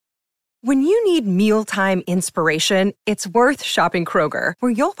When you need mealtime inspiration, it's worth shopping Kroger,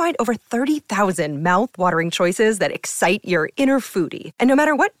 where you'll find over 30,000 mouth-watering choices that excite your inner foodie. And no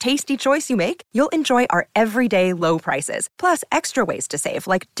matter what tasty choice you make, you'll enjoy our everyday low prices, plus extra ways to save,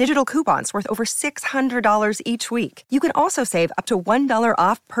 like digital coupons worth over $600 each week. You can also save up to $1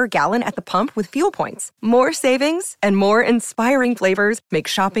 off per gallon at the pump with fuel points. More savings and more inspiring flavors make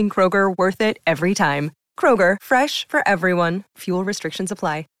shopping Kroger worth it every time. Kroger, fresh for everyone. Fuel restrictions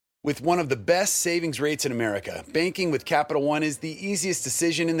apply. With one of the best savings rates in America, banking with Capital One is the easiest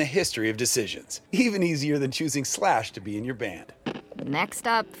decision in the history of decisions. Even easier than choosing Slash to be in your band. Next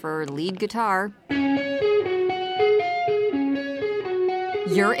up for lead guitar.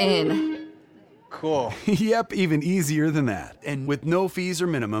 You're in. Cool. Yep, even easier than that. And with no fees or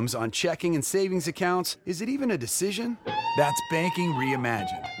minimums on checking and savings accounts, is it even a decision? That's banking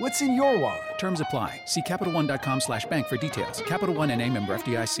reimagined. What's in your wallet? Terms apply. See CapitalOne.com/bank for details. Capital One N.A. member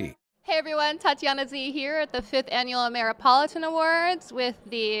FDIC. Hey everyone, Tatiana Z here at the 5th Annual Ameripolitan Awards with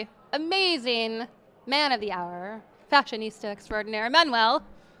the amazing man of the hour, fashionista extraordinaire, Manuel.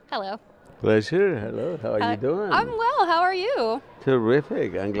 Hello. Pleasure. Hello. How are you doing? I'm well. How are you?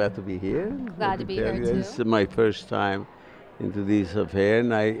 Terrific. I'm glad to be here. Glad to be here too. This is my first time into this affair,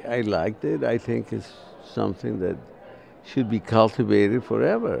 and I liked it. I think it's something that should be cultivated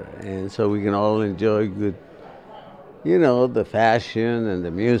forever, and so we can all enjoy good, the fashion and the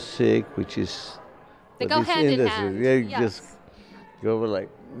music, which is they go hand in hand. Yeah, yes. Just go over like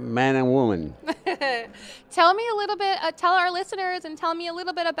man and woman. Tell me a little bit. Tell our listeners and tell me a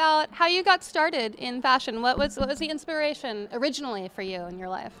little bit about how you got started in fashion. What was the inspiration originally for you in your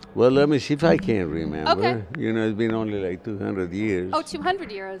life? Well, let me see if I can remember. Okay. It's been only like 200 years. Oh,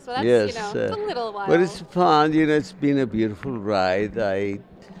 200 years. Well, that's, yes, it's a little while. But it's fun. It's been a beautiful ride. I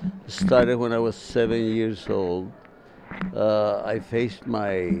started when I was 7 years old. I faced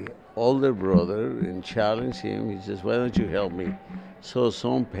my older brother and challenged him. He says, "Why don't you help me sew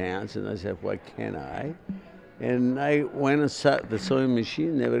some pants?" And I said, "Why can't I?" And I went and sat the sewing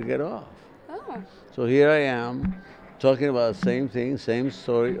machine, never got off. Oh. So here I am, talking about the same thing, same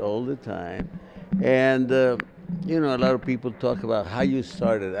story all the time. And, a lot of people talk about how you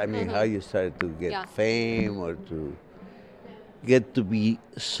started. I mean, how you started to get fame or to get to be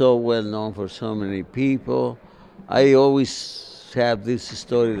so well known for so many people. I always have this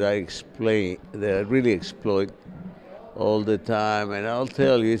story that I explain, that I really exploit all the time, and I'll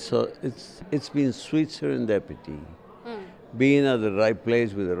tell you, it's been sweet serendipity, being at the right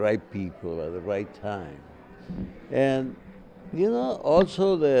place with the right people at the right time, and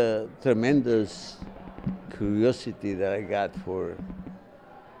also the tremendous curiosity that I got for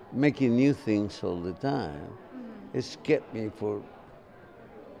making new things all the time. It's kept me for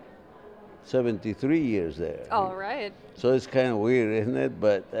 73 years there. All right. So it's kind of weird, isn't it?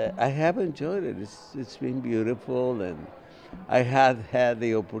 But I have enjoyed it. It's been beautiful, and I had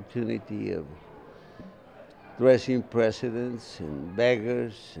the opportunity of dressing presidents and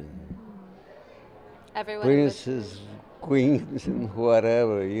beggars and princes, queens, and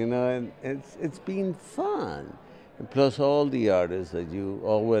whatever, and it's been fun. And plus all the artists that you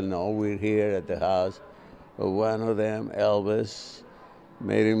all well know. We're here at the house of one of them, Elvis,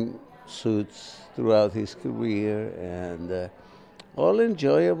 made him suits throughout his career, and all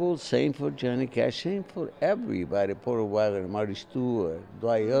enjoyable. Same for Johnny Cash, same for everybody. Porter Wagoner, Marty Stewart,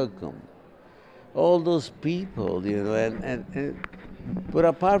 Dwight Yoakam, all those people, but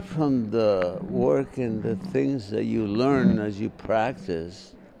apart from the work and the things that you learn as you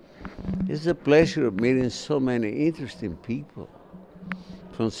practice, it's the pleasure of meeting so many interesting people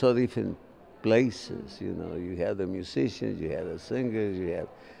from so different places. You have the musicians, you have the singers, you have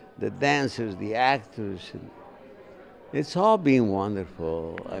the dancers, the actors, and it's all been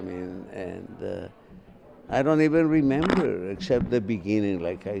wonderful. I mean, and I don't even remember, except the beginning,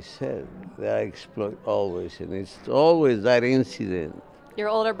 like I said, that I exploit always, and it's always that incident. Your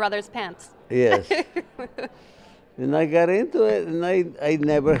older brother's pants. Yes. And I got into it, and I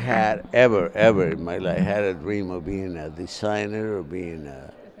never had, ever in my life, had a dream of being a designer or being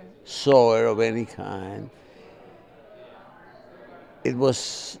a sewer of any kind. It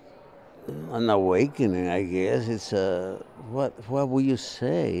was an awakening, I guess. It's what would you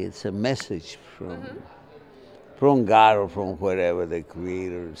say? It's a message from God or from wherever the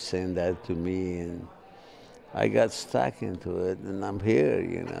Creator sent that to me, and I got stuck into it, and I'm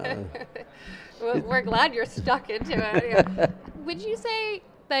here, Well, we're glad you're stuck into it. Yeah. Would you say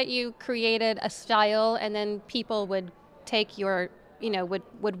that you created a style and then people would take your,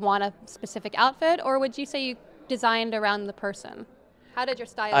 would want a specific outfit, or would you say you designed around the person? How did your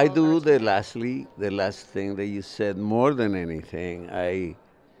style? I do the last thing that you said more than anything.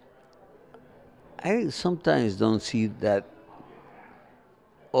 I sometimes don't see that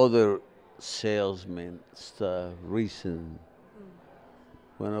other salesman stuff recent.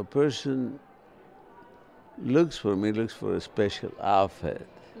 When a person looks for me, looks for a special outfit.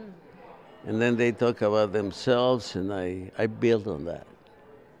 And then they talk about themselves, and I build on that.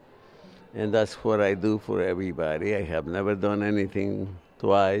 And that's what I do for everybody. I have never done anything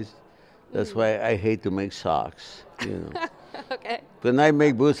twice. That's why I hate to make socks, you know. Okay. When I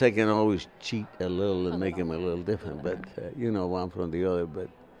make boots, I can always cheat a little and make them a little different, but you know, one from the other. But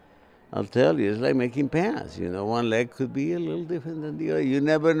I'll tell you, it's like making pants. You know, one leg could be a little different than the other. You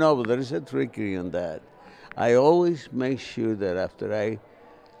never know, but there is a trickery on that. I always make sure that after I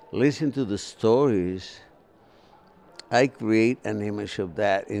listen to the stories, I create an image of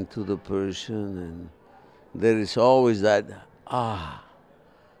that into the person, and there is always that, and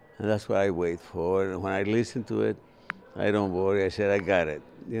that's what I wait for. And when I listen to it, I don't worry. I said, I got it.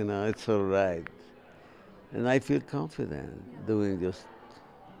 You know, it's all right. And I feel confident doing just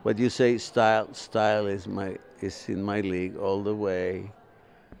what you say. Style is in my league all the way.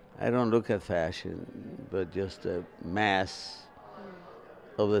 I don't look at fashion, but just a mass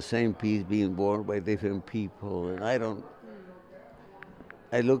of the same piece being worn by different people. And I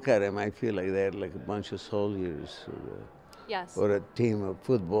look at them, I feel like they're like a bunch of soldiers. Yes. Or a team of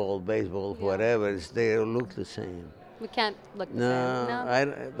football, baseball, whatever. They all look the same. We can't look the No, same.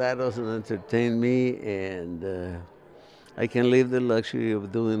 No, that doesn't entertain me, and I can live the luxury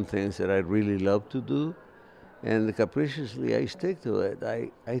of doing things that I really love to do, and capriciously I stick to it.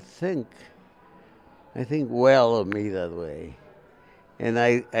 I think well of me that way, and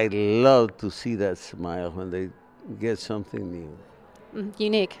I love to see that smile when they get something new.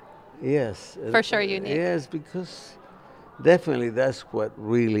 Unique. Yes. For sure, unique. Yes, because definitely that's what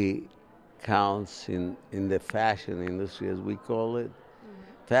really counts in the fashion industry, as we call it.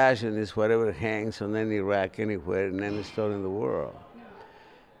 Fashion is whatever hangs on any rack anywhere in any store in the world.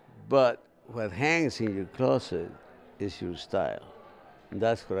 But what hangs in your closet is your style. And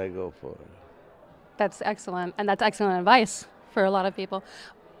that's what I go for. That's excellent, and that's excellent advice for a lot of people.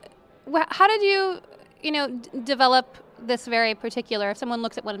 How did you, develop this very particular? If someone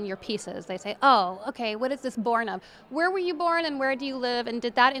looks at one of your pieces, they say, "Oh, okay, what is this born of?" Where were you born, and where do you live, and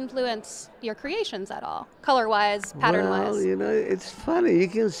did that influence your creations at all, color-wise, pattern-wise? Well, it's funny. You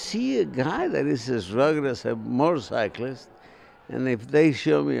can see a guy that is as rugged as a motorcyclist, and if they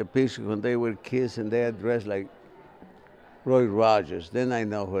show me a picture when they were kids and they are dressed like Roy Rogers, then I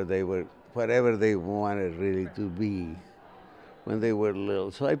know where they were, whatever they wanted really to be when they were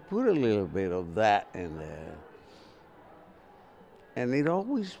little. So I put a little bit of that in there. And it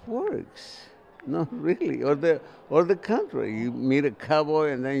always works. No, really. Or the contrary. You meet a cowboy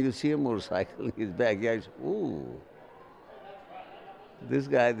and then you see a motorcycle in his backyard. Ooh, this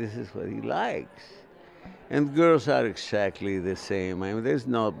guy, this is what he likes. And girls are exactly the same. I mean, there's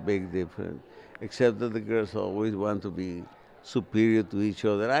no big difference, except that the girls always want to be superior to each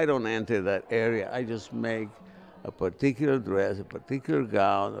other. I don't enter that area. I just make a particular dress, a particular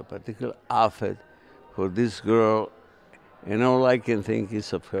gown, a particular outfit for this girl, and all I can think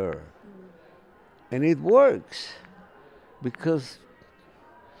is of her. And it works, because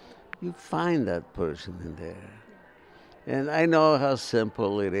you find that person in there. And I know how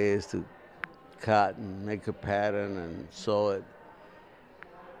simple it is to cut and make a pattern and sew it.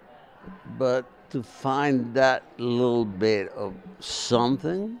 But to find that little bit of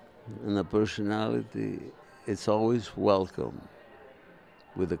something in a personality, it's always welcome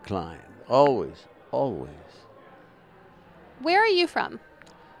with the client. Always, always. Where are you from?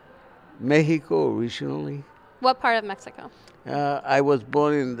 Mexico originally. What part of Mexico? I was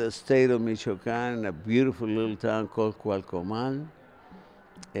born in the state of Michoacán, in a beautiful little town called Cualcomán.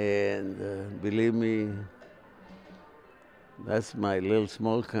 And believe me, that's my little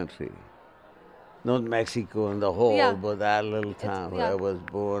small country. Not Mexico in the whole, but that little town where I was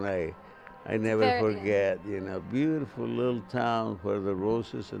born. I never forget, beautiful little town where the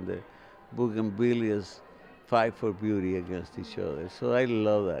roses and the bougainvilleas fight for beauty against each other. So I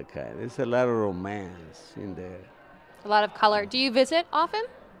love that kind. There's a lot of romance in there. A lot of color. Do you visit often?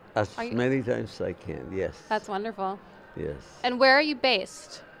 As many times as I can, yes. That's wonderful. Yes. And where are you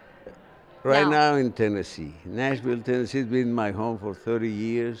based? Right now in Tennessee. Nashville, Tennessee has been my home for 30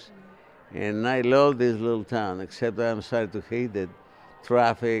 years. And I love this little town, except that I'm starting to hate the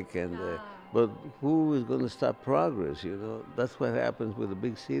traffic. But who is going to stop progress, That's what happens with the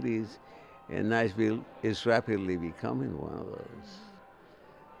big cities. And Nashville is rapidly becoming one of those.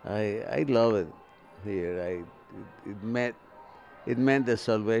 I love it here. It meant the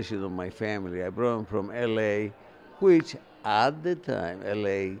salvation of my family. I brought them from L.A., which at the time,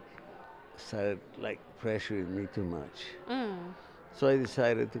 L.A. started like pressuring me too much. So I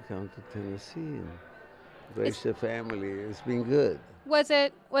decided to come to Tennessee and raise a family. It's been good. Was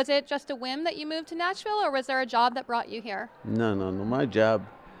it just a whim that you moved to Nashville, or was there a job that brought you here? No. My job,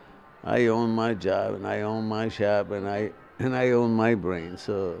 I own my job, and I own my shop, and I own my brain.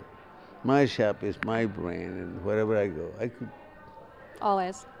 So my shop is my brain, and wherever I go, I could.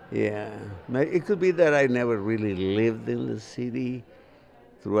 Always. Yeah, it could be that I never really lived in the city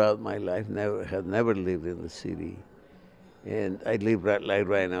throughout my life. Have never lived in the city, and I live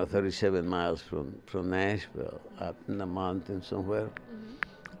right now, 37 miles from Nashville, up in the mountains somewhere,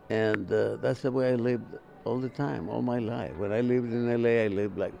 and that's the way I lived all the time, all my life. When I lived in LA, I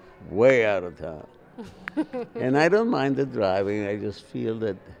lived like way out of town, and I don't mind the driving. I just feel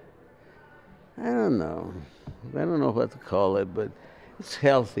that I don't know what to call it, but it's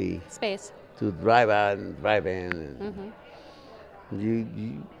healthy Space. to drive out and drive in, and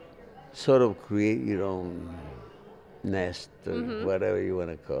you sort of create your own nest or whatever you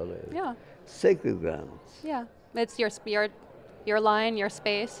want to call it. Yeah. Sacred grounds. Yeah. It's your line, your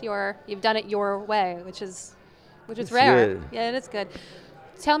space, you've done it your way, which is rare. Good. Yeah, it is good.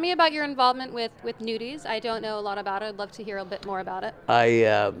 Tell me about your involvement with Nudies. I don't know a lot about it. I'd love to hear a bit more about it.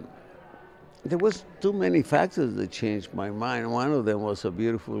 There was too many factors that changed my mind. One of them was a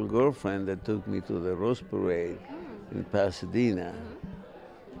beautiful girlfriend that took me to the Rose Parade in Pasadena.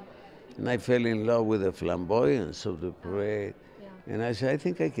 And I fell in love with the flamboyance of the parade. Yeah. And I said, I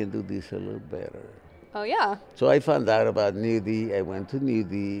think I can do this a little better. Oh, yeah. So I found out about Nudie. I went to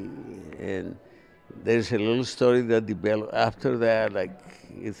Nudie, and there's a little story that developed after that.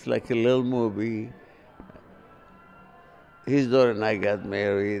 It's like a little movie. His daughter and I got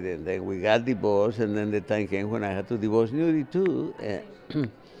married, and then we got divorced, and then the time came when I had to divorce Nudie too.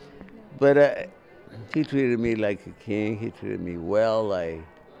 But he treated me like a king. He treated me well.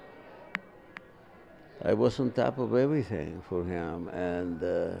 I was on top of everything for him, and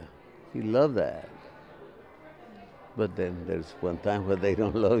he loved that. But then there's one time where they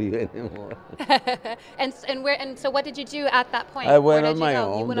don't love you anymore. and so what did you do at that point? I went on my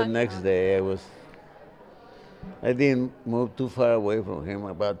own. The next day I didn't move too far away from him,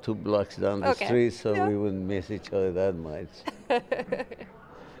 about 2 blocks down the street, so we wouldn't miss each other that much.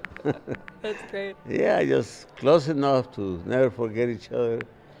 That's great. Yeah, just close enough to never forget each other,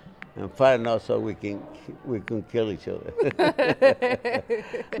 and far enough so we can kill each other.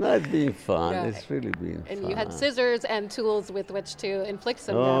 No, it's been fun. Yeah. It's really been fun. And you had scissors and tools with which to inflict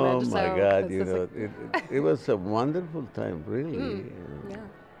some damage. Oh my God! It was a wonderful time, really.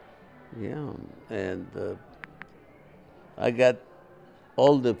 Yeah, and I got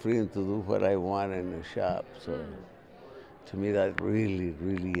all the freedom to do what I want in the shop. So to me, that really,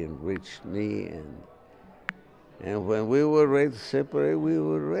 really enriched me. And when we were ready to separate, we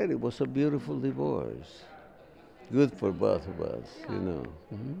were ready. It was a beautiful divorce. Good for both of us, you know.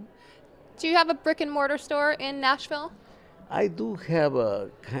 Mm-hmm. Do you have a brick and mortar store in Nashville? I do have a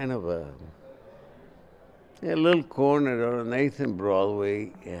kind of a little corner on 8th and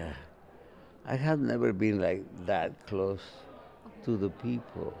Broadway. Yeah. I have never been like that close to the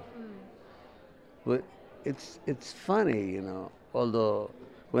people. But it's funny, you know, although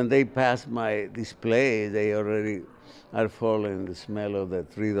when they pass my display, they already are following the smell of the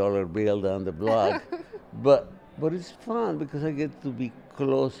 $3 bill down the block. But it's fun because I get to be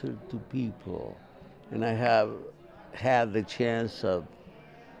closer to people. And I have had the chance of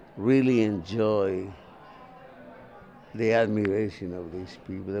really enjoy the admiration of these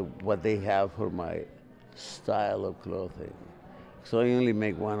people, what they have for my style of clothing. So I only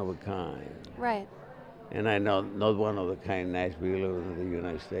make one of a kind. Right. And I know not one of a kind in Nashville or in the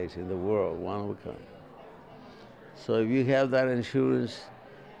United States, in the world, one of a kind. So if you have that insurance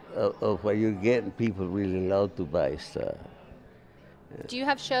of what you're getting, people really love to buy stuff. Do you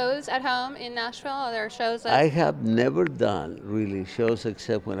have shows at home in Nashville? Are there shows that... I have never done really shows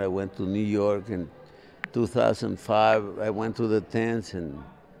except when I went to New York in 2005. I went to the tents and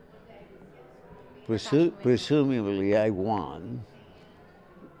presumably I won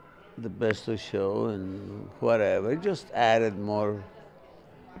the best of show and whatever. It just added more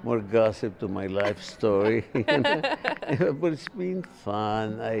gossip to my life story. But it's been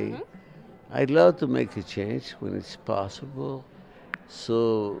fun. I'd love to make a change when it's possible.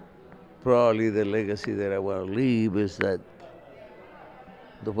 So probably the legacy that I want to leave is that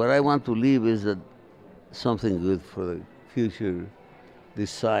what I want to leave is that something good for the future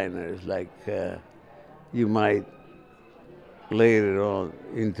designers. Like you might later on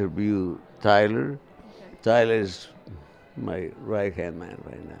interview Tyler. Tyler is my right-hand man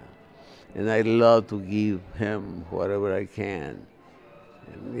right now. And I'd love to give him whatever I can.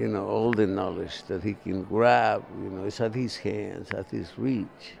 And, you know, all all the knowledge that he can grab, it's at his hands, at his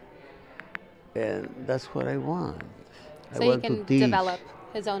reach. And that's what I want. So he can develop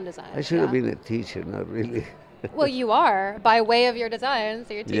his own designs. I should have been a teacher, not really. Well, you are, by way of your designs.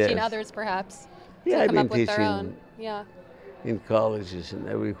 So you're teaching others, perhaps, to come up with their own. Yeah. In colleges and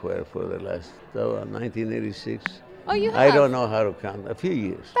everywhere for the last 1986. Oh, you have? I don't know how to count. A few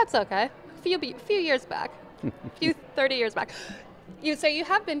years. That's okay. A few years back. 30 years back. So you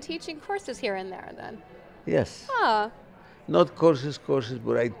have been teaching courses here and there then? Yes. Huh. Not courses,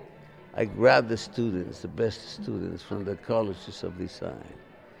 but I grab the students, the best students from the colleges of design,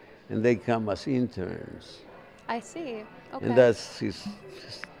 and they come as interns. I see. Okay. And that's his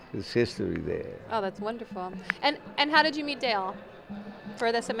history there. Oh, that's wonderful. And how did you meet Dale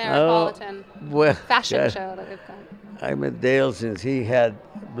for this Ameripolitan fashion show that we've got? I met Dale since he had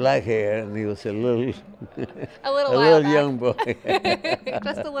black hair and he was a little young boy.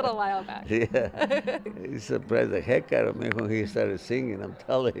 Just a little while back. Yeah. He surprised the heck out of me when he started singing. I'm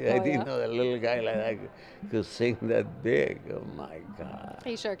telling you, I didn't know that little guy like that could sing that big. Oh my God.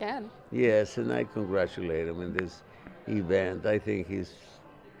 He sure can. Yes, and I congratulate him in this event. I think he's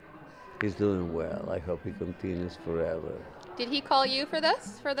doing well. I hope he continues forever. Did he call you for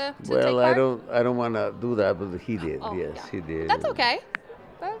this? To take well, part? I don't want to do that, but he did. Oh, yes, yeah. he did. That's okay.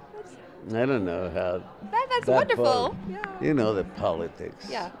 I don't know how. That's wonderful. Yeah. You know the politics.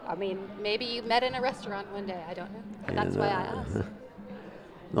 Yeah, I mean, maybe you met in a restaurant one day. I don't know. But that's why I asked.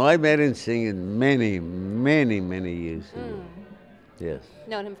 No, I met him singing many, many, many years ago. Yes.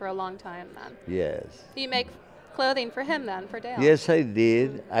 Known him for a long time then. Yes. Do you make clothing for him then, for Dale? Yes, I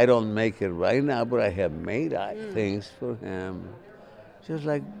did. I don't make it right now, but I have made things for him, just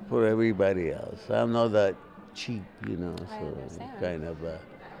like for everybody else. I'm not that cheap, so kind of.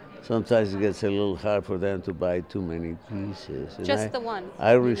 Sometimes it gets a little hard for them to buy too many pieces. And just the one.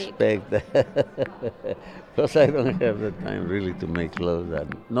 I respect that, because I don't have the time really to make clothes.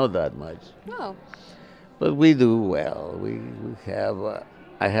 Not that much. No. But we do well. We have.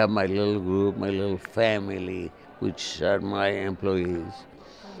 I have my little group, my little family, which are my employees,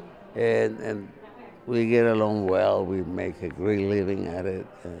 and we get along well. We make a great living at it,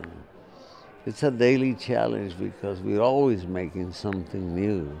 and it's a daily challenge because we're always making something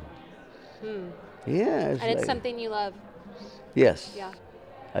new. Yeah, and it's something you love. Yes. Yeah.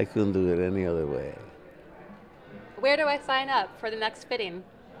 I couldn't do it any other way. Where do I sign up for the next fitting?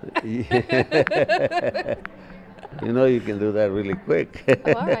 You can do that really quick.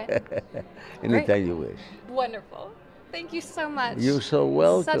 Oh, all right. Anytime you wish. Wonderful. Thank you so much. You're so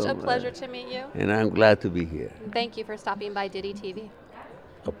welcome. Such a pleasure to meet you. And I'm glad to be here. Thank you for stopping by Diddy TV.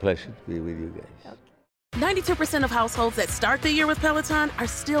 A pleasure to be with you guys. Okay. 92% of households that start the year with Peloton are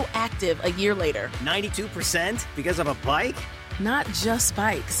still active a year later. 92% because of a bike? Not just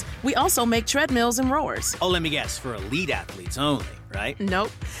bikes. We also make treadmills and rowers. Oh, let me guess, for elite athletes only, right?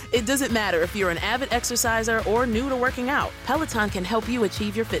 Nope. It doesn't matter if you're an avid exerciser or new to working out. Peloton can help you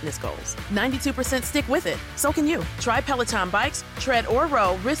achieve your fitness goals. 92% stick with it. So can you. Try Peloton bikes, tread, or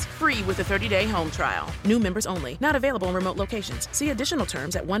row risk-free with a 30-day home trial. New members only. Not available in remote locations. See additional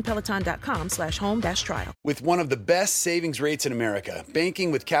terms at onepeloton.com/home-trial. With one of the best savings rates in America,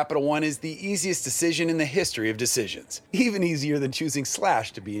 banking with Capital One is the easiest decision in the history of decisions. Even easier than choosing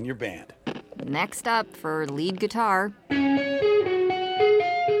Slash to be in your band. Next up for lead guitar.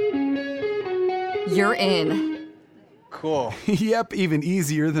 You're in. Cool. Yep, even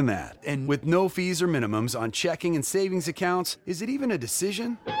easier than that. And with no fees or minimums on checking and savings accounts, is it even a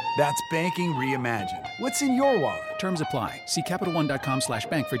decision? That's banking reimagined. What's in your wallet? Terms apply. See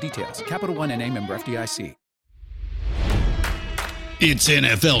CapitalOne.com/bank for details. Capital One NA, member FDIC. It's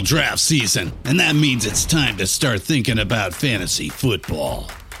NFL draft season, and that means it's time to start thinking about fantasy football.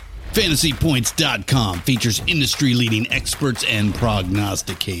 FantasyPoints.com features industry-leading experts and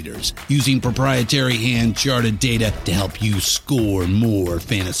prognosticators using proprietary hand-charted data to help you score more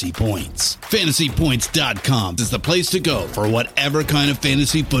fantasy points. FantasyPoints.com is the place to go for whatever kind of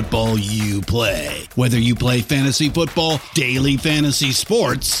fantasy football you play. Whether you play fantasy football, daily fantasy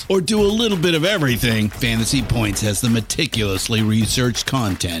sports, or do a little bit of everything, Fantasy Points has the meticulously researched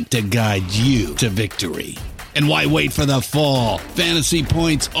content to guide you to victory. And why wait for the fall? Fantasy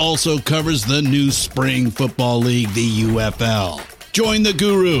Points also covers the new spring football league, the UFL. Join the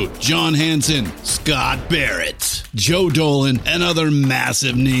guru, John Hansen, Scott Barrett, Joe Dolan, and other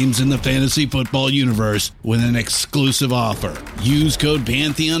massive names in the fantasy football universe with an exclusive offer. Use code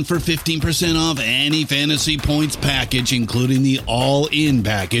Pantheon for 15% off any Fantasy Points package, including the all-in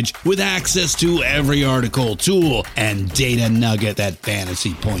package with access to every article, tool, and data nugget that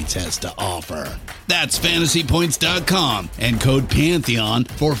Fantasy Points has to offer. That's fantasypoints.com and code Pantheon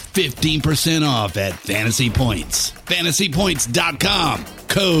for 15% off at Fantasy Points. Fantasypoints.com,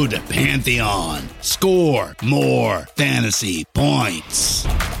 code Pantheon. Score more fantasy points.